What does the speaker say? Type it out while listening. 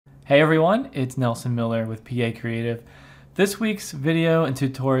Hey everyone, it's Nelson Miller with PA Creative. This week's video and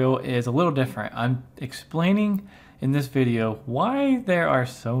tutorial is a little different. I'm explaining in this video why there are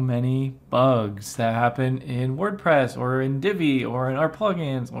so many bugs that happen in WordPress or in Divi or in our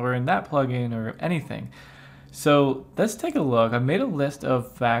plugins or in that plugin or anything. So let's take a look. I've made a list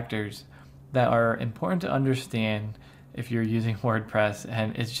of factors that are important to understand if you're using WordPress,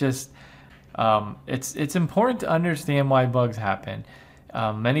 and it's just it's important to understand why bugs happen.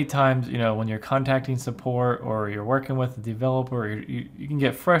 Many times, when you're contacting support or you're working with a developer, you can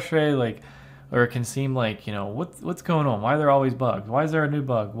get frustrated, or it can seem like, what's going on? Why are there always bugs? Why is there a new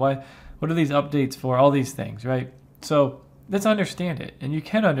bug? What are these updates for? All these things, right? So let's understand it, and you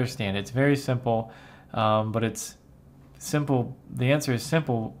can understand it. It's very simple, but it's simple. The answer is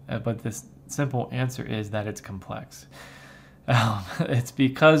simple, but this simple answer is that it's complex. It's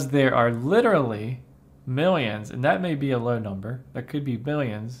because there are literally millions, and that may be a low number, there could be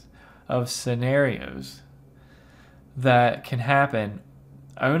billions of scenarios that can happen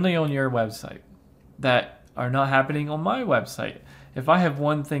only on your website that are not happening on my website. If I have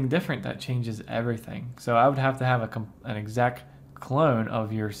one thing different, that changes everything. So I would have to have an exact clone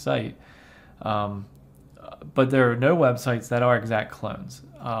of your site, but there are no websites that are exact clones.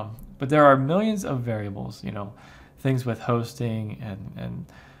 But there are millions of variables, things with hosting and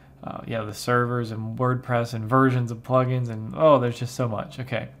the servers and WordPress and versions of plugins, and there's just so much.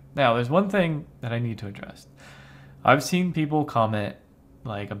 Okay, now there's one thing that I need to address. I've seen people comment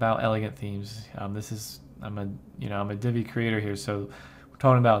about elegant themes. I'm a Divi creator here, so we're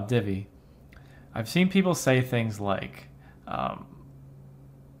talking about Divi. I've seen people say things like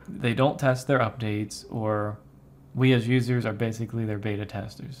they don't test their updates, or we as users are basically their beta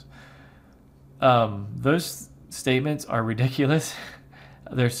testers. Those statements are ridiculous.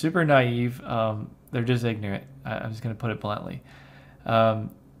 They're super naive. They're just ignorant. I'm just going to put it bluntly.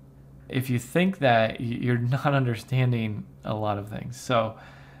 If you think that, you're not understanding a lot of things. So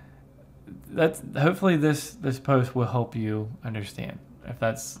hopefully this post will help you understand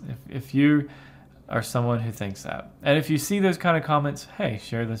if you are someone who thinks that. And if you see those kind of comments, hey,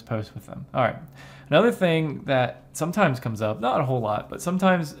 share this post with them. All right. Another thing that sometimes comes up, not a whole lot, but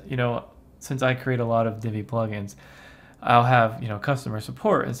sometimes, since I create a lot of Divi plugins, I'll have, customer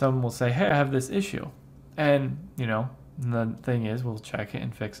support, and someone will say, hey, I have this issue. And, the thing is, we'll check it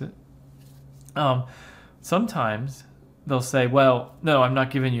and fix it. Sometimes they'll say, well, no, I'm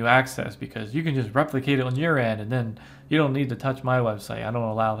not giving you access because you can just replicate it on your end, and then you don't need to touch my website. I don't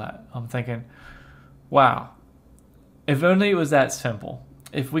allow that. I'm thinking, wow, if only it was that simple.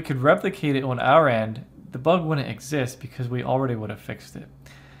 If we could replicate it on our end, the bug wouldn't exist because we already would have fixed it.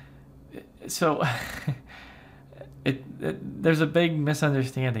 So there's a big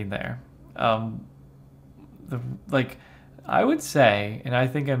misunderstanding there. I would say, and I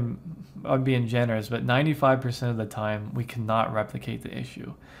think I'm being generous, but 95% of the time we cannot replicate the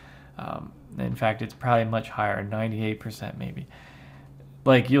issue. In fact, it's probably much higher, 98% maybe.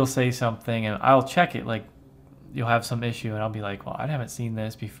 You'll say something and I'll check it, you'll have some issue and I'll be like, well, I haven't seen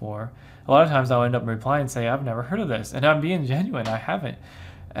this before. A lot of times I'll end up replying and say, I've never heard of this, and I'm being genuine, I haven't.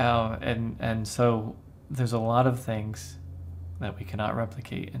 And so there's a lot of things that we cannot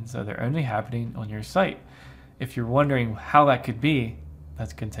replicate, and so they're only happening on your site. If you're wondering how that could be,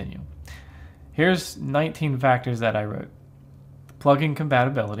 let's continue. Here's 19 factors that I wrote. Plugin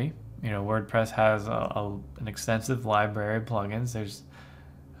compatibility. WordPress has an extensive library of plugins. There's,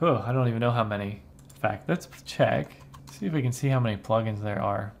 I don't even know how many. In fact, let's check. See if we can see how many plugins there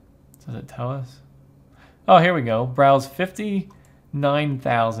are. Does it tell us? Oh, here we go. Browse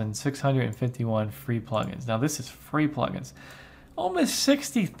 59,651 free plugins. Now this is free plugins. Almost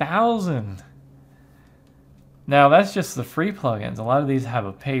 60,000. Now that's just the free plugins. A lot of these have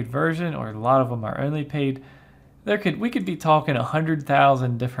a paid version, or a lot of them are only paid. We could be talking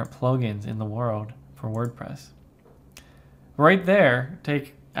 100,000 different plugins in the world for WordPress. Right there,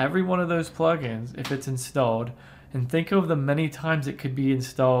 take every one of those plugins if it's installed, and think of the many times it could be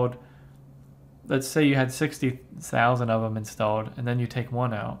installed. Let's say you had 60,000 of them installed, and then you take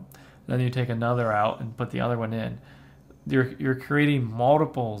one out, then you take another out and put the other one in. You're creating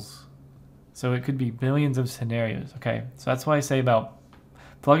multiples, so it could be billions of scenarios. Okay, so that's why I say about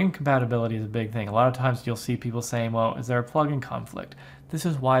plugin compatibility is a big thing. A lot of times you'll see people saying, well, is there a plugin conflict? This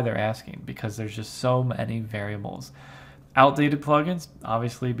is why they're asking, because there's just so many variables. Outdated plugins,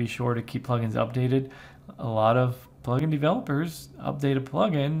 obviously be sure to keep plugins updated. A lot of plugin developers update a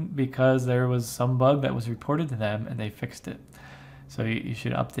plugin because there was some bug that was reported to them and they fixed it. So you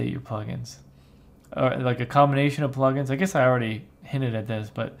should update your plugins. Or like a combination of plugins. I guess I already hinted at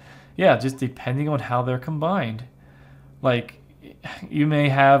this, but yeah, just depending on how they're combined. you may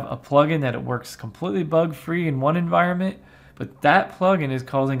have a plugin that it works completely bug-free in one environment, but that plugin is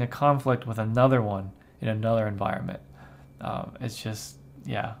causing a conflict with another one in another environment. It's just,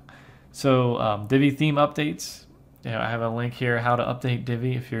 yeah. So Divi theme updates. I have a link here how to update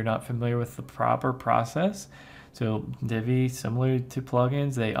Divi if you're not familiar with the proper process. So Divi, similar to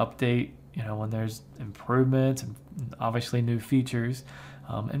plugins, they update when there's improvements and obviously new features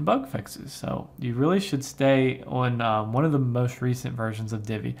and bug fixes. So you really should stay on one of the most recent versions of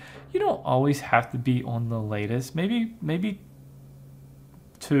Divi. You don't always have to be on the latest. Maybe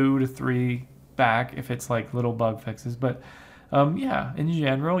 2 to 3 back if it's like little bug fixes. But yeah, in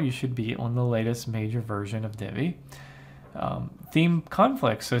general, you should be on the latest major version of Divi. Theme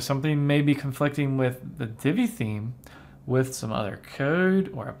conflicts. So something may be conflicting with the Divi theme with some other code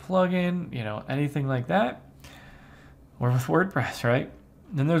or a plugin, anything like that, or with WordPress, right?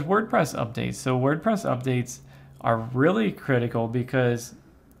 Then there's WordPress updates. So WordPress updates are really critical because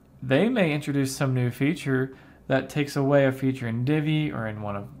they may introduce some new feature that takes away a feature in Divi or in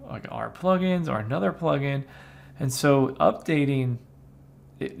one of like our plugins or another plugin. And so updating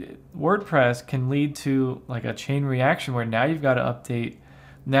WordPress can lead to like a chain reaction where now you've got to update,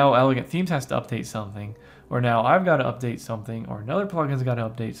 now Elegant Themes has to update something, or now I've got to update something, or another plugin's got to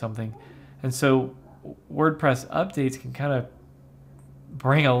update something. And so WordPress updates can kind of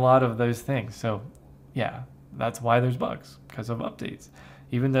bring a lot of those things. So yeah, that's why there's bugs, because of updates,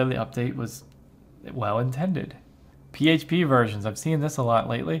 even though the update was well intended. PHP versions, I've seen this a lot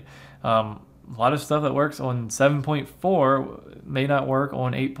lately. A lot of stuff that works on 7.4 may not work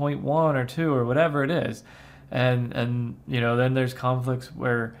on 8.1 or 2 or whatever it is. And then there's conflicts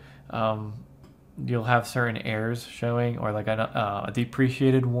where you'll have certain errors showing, or like a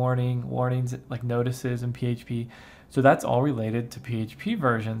depreciated warnings like notices in PHP. So that's all related to PHP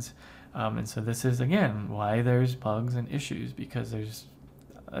versions. And so this is, again, why there's bugs and issues, because there's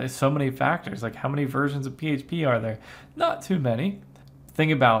so many factors. Like, how many versions of PHP are there? Not too many.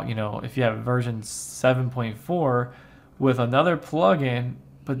 Think about, if you have version 7.4 with another plugin,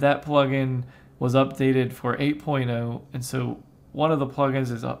 but that plugin was updated for 8.0, and so one of the plugins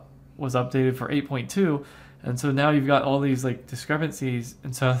was updated for 8.2, and so now you've got all these like discrepancies.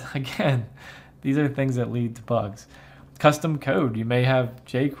 And so again, these are things that lead to bugs. Custom code, you may have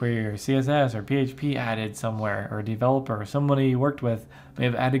jQuery or CSS or PHP added somewhere, or a developer or somebody you worked with may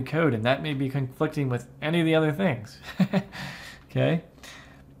have added code, and that may be conflicting with any of the other things. Okay.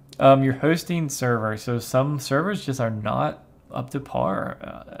 Your hosting server. So some servers just are not up to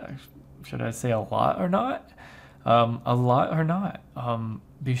par. Should I say a lot or not? A lot or not.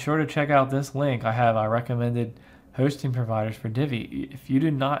 Be sure to check out this link. I recommended hosting providers for Divi. If you do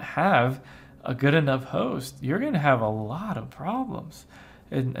not have a good enough host, you're going to have a lot of problems.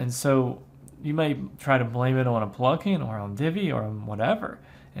 And so you may try to blame it on a plugin or on Divi or on whatever.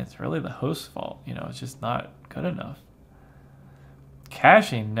 And it's really the host's fault. It's just not good enough.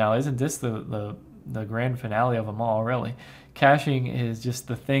 Caching, now isn't this the grand finale of them all, really? Caching is just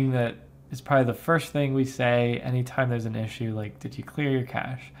the thing that is probably the first thing we say anytime there's an issue, like, did you clear your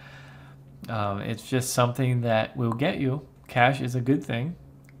cache? It's just something that will get you. Cache is a good thing.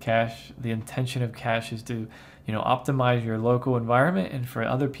 Cache, the intention of cache is to, optimize your local environment and for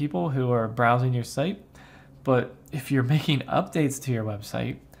other people who are browsing your site. But if you're making updates to your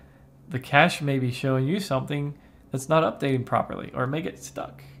website, the cache may be showing you something that's not updating properly, or may get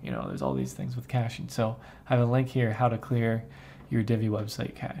stuck. There's all these things with caching. So I have a link here, how to clear your Divi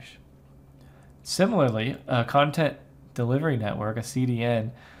website cache. Similarly, a content delivery network, a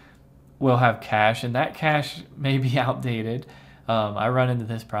CDN, will have cache, and that cache may be outdated. I run into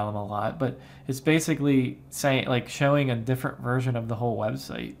this problem a lot, but it's basically saying, like, showing a different version of the whole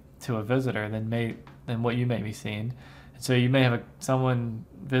website to a visitor than what you may be seeing. So you may have someone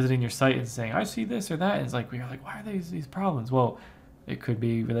visiting your site and saying, I see this or that. And it's like, you're like, why are these problems? Well, it could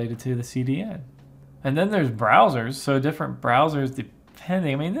be related to the CDN. And then there's browsers. So different browsers,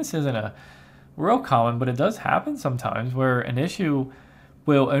 depending. I mean, this isn't a real common, but it does happen sometimes where an issue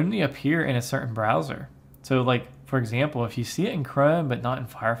will only appear in a certain browser. So, like, for example, if you see it in Chrome but not in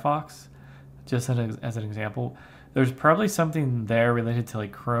Firefox, just as an example, there's probably something there related to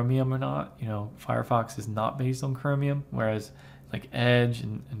like Chromium or not. Firefox is not based on Chromium, whereas like Edge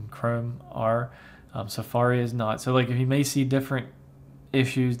and Chrome are. Safari is not. So like, if you may see different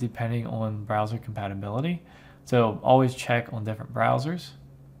issues depending on browser compatibility. So always check on different browsers.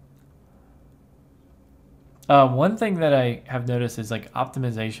 One thing that I have noticed is like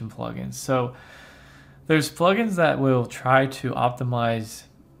optimization plugins. So there's plugins that will try to optimize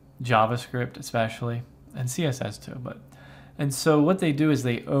JavaScript especially, and CSS too, and so what they do is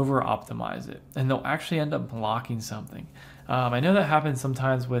they over optimize it, and they'll actually end up blocking something. I know that happens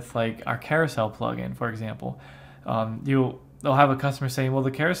sometimes with like our carousel plugin, for example. They'll have a customer saying, well,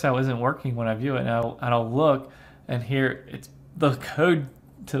 the carousel isn't working when I view it, and I'll look, and here it's the code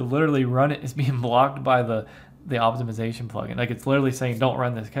to literally run it is being blocked by the optimization plugin. Like it's literally saying, don't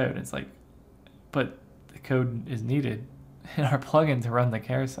run this code. It's like, but the code is needed in our plugin to run the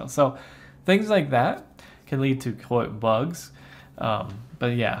carousel. So things like that can lead to quote bugs.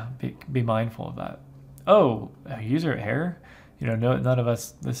 But yeah, be mindful of that. Oh, a user error. You know, none of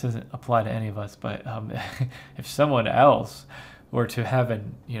us, this doesn't apply to any of us, but if someone else were to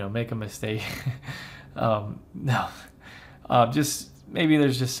make a mistake, no, just maybe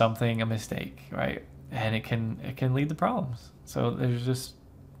there's just a mistake, right? And it can lead to problems. So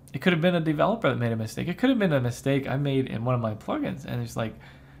it could have been a developer that made a mistake. It could have been a mistake I made in one of my plugins, and it's like,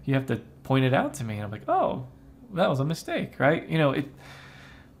 you have to point it out to me, and I'm like, oh, that was a mistake, right? You know, it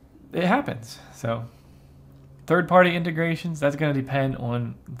happens. So third-party integrations, that's going to depend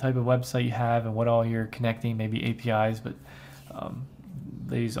on the type of website you have and what all you're connecting, maybe APIs, but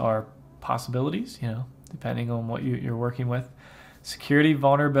these are possibilities, you know, depending on what you're working with. Security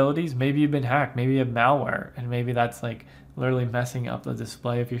vulnerabilities, maybe you've been hacked, maybe you have malware, and maybe that's like literally messing up the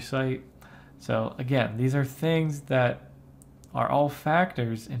display of your site. So again, these are things that are all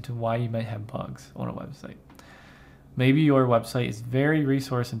factors into why you might have bugs on a website. Maybe your website is very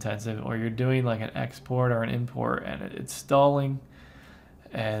resource intensive, or you're doing like an export or an import and it's stalling,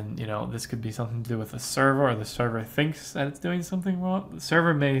 and you know, this could be something to do with the server, or the server thinks that it's doing something wrong. The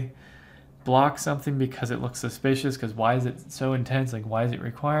server may block something because it looks suspicious, because why is it so intense? Like, why is it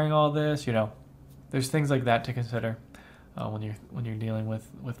requiring all this? You know, there's things like that to consider when you're dealing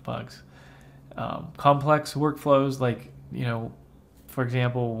with bugs. Complex workflows, like, you know, for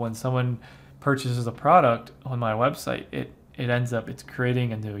example, when someone purchases a product on my website, it ends up, it's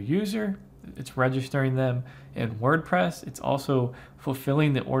creating a new user, it's registering them in WordPress, it's also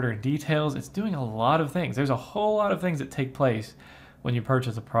fulfilling the order details, it's doing a lot of things. There's a whole lot of things that take place when you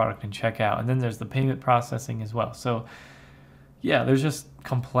purchase a product and check out, and then there's the payment processing as well. So yeah, there's just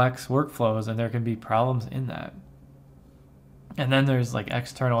complex workflows, and there can be problems in that. And then there's like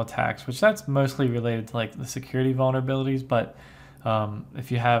external attacks, which that's mostly related to like the security vulnerabilities. But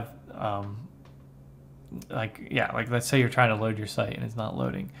if you have like let's say you're trying to load your site and it's not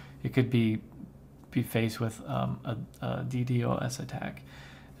loading, it could be faced with a DDoS attack,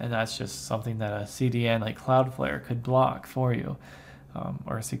 and that's just something that a CDN like Cloudflare could block for you,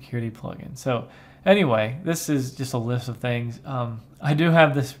 or a security plugin. So anyway, this is just a list of things. I do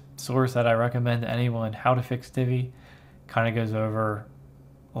have this source that I recommend to anyone, How to Fix Divi. Kind of goes over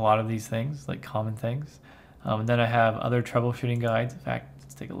a lot of these things, like common things. And then I have other troubleshooting guides. In fact,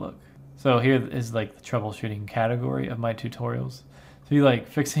 let's take a look. So here is like the troubleshooting category of my tutorials. So you like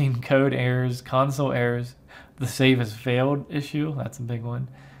fixing code errors, console errors, the save has failed issue, that's a big one.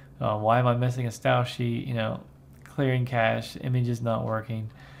 Why am I missing a style sheet? You know, clearing cache, images not working,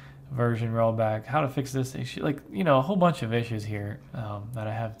 version rollback, how to fix this issue. Like, you know, a whole bunch of issues here that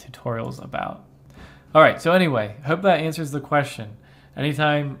I have tutorials about. All right, so anyway, hope that answers the question.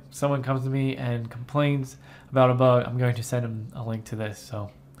 Anytime someone comes to me and complains about a bug, I'm going to send them a link to this.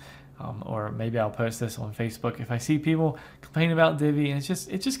 So, or maybe I'll post this on Facebook. If I see people complaining about Divi, and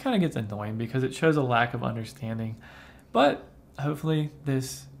it just kind of gets annoying because it shows a lack of understanding. But hopefully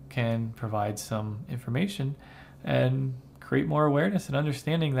this can provide some information and create more awareness and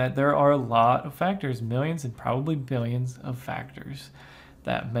understanding that there are a lot of factors, millions and probably billions of factors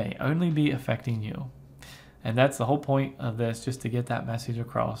that may only be affecting you. And that's the whole point of this, just to get that message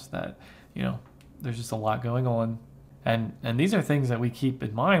across that, you know, there's just a lot going on. And these are things that we keep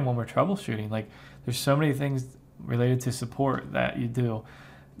in mind when we're troubleshooting. Like, there's so many things related to support that you do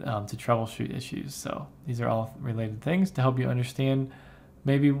to troubleshoot issues. So these are all related things to help you understand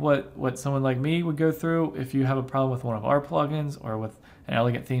maybe what someone like me would go through if you have a problem with one of our plugins or with an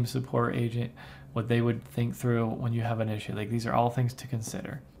Elegant Theme support agent, what they would think through when you have an issue. Like, these are all things to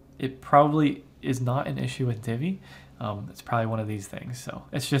consider. It probably is not an issue with Divi. It's probably one of these things. So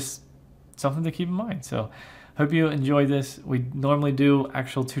it's just something to keep in mind. So hope you enjoyed this. We normally do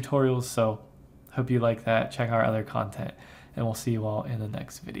actual tutorials, so hope you like that. Check our other content, and we'll see you all in the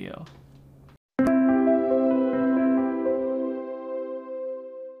next video.